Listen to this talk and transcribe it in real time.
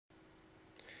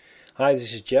Hi,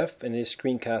 this is Jeff. In this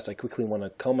screencast I quickly want to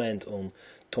comment on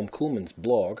Tom Kuhlman's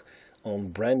blog on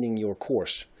branding your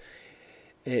course.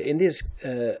 In this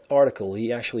article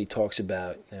he actually talks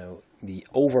about the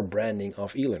over-branding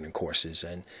of e-learning courses,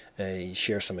 and he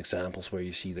shares some examples where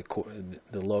you see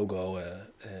the logo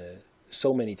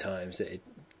so many times that it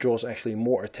draws actually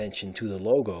more attention to the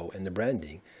logo and the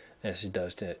branding as it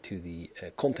does to the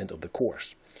content of the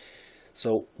course.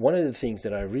 So one of the things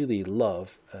that I really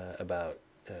love about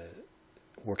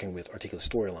working with Articulate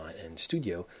Storyline and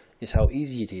Studio is how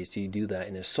easy it is to do that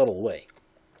in a subtle way.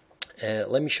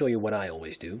 Let me show you what I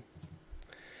always do.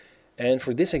 And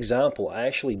for this example, I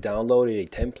actually downloaded a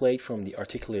template from the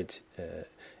Articulate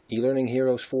eLearning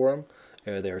Heroes forum.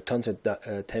 There are tons of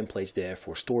templates there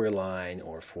for Storyline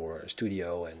or for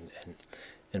Studio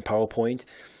and PowerPoint.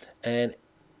 And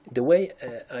the way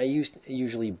I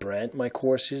usually brand my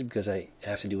courses, because I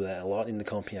have to do that a lot in the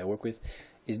company I work with,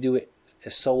 is do it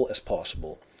as subtle as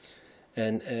possible.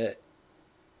 And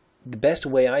the best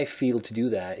way I feel to do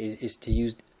that is to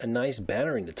use a nice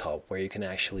banner in the top where you can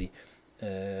actually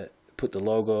put the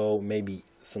logo, maybe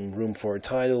some room for a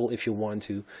title if you want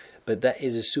to, but that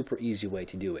is a super easy way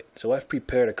to do it. So I've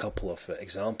prepared a couple of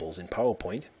examples in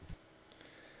PowerPoint,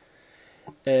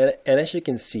 and as you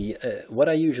can see, what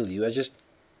I usually do, I just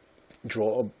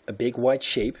draw a big white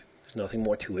shape, there's nothing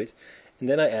more to it, and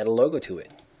then I add a logo to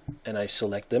it, and I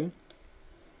select them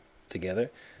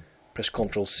together, press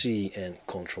Ctrl C and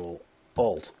Ctrl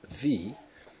Alt V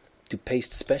to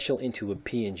paste special into a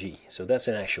PNG. So that's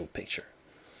an actual picture.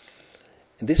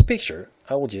 And this picture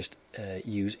I will just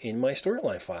use in my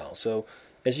Storyline file. So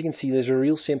as you can see, there's a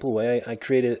real simple way. I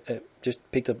created, just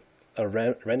picked up a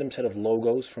random set of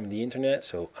logos from the internet,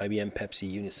 so IBM,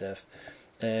 Pepsi, UNICEF,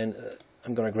 and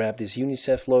I'm going to grab this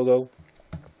UNICEF logo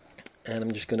and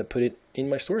I'm just going to put it in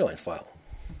my Storyline file.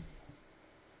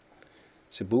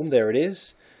 So boom, there it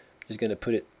is. Just going to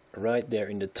put it right there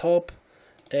in the top,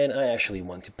 and I actually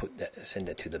want to put that, send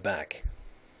that to the back.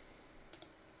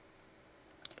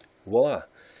 Voila!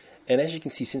 And as you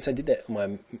can see, since I did that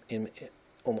on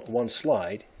one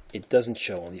slide, it doesn't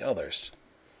show on the others.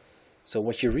 So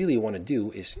what you really want to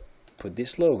do is put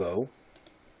this logo,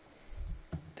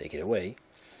 take it away,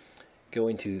 go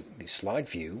into the slide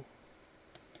view,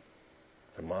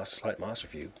 or slide master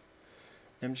view.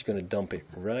 I'm just going to dump it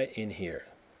right in here.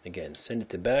 Again, send it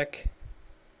to back,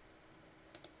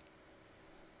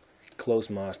 close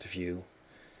master view,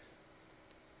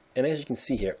 and as you can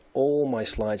see here, all my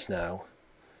slides now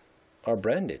are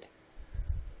branded.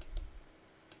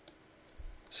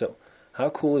 So how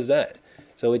cool is that?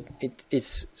 So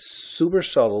it's super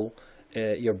subtle.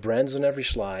 Your brand's on every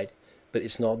slide, but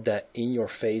it's not that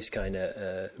in-your-face kind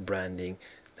of branding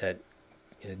that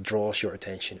draws your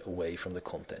attention away from the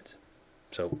content.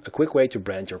 So a quick way to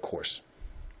brand your course.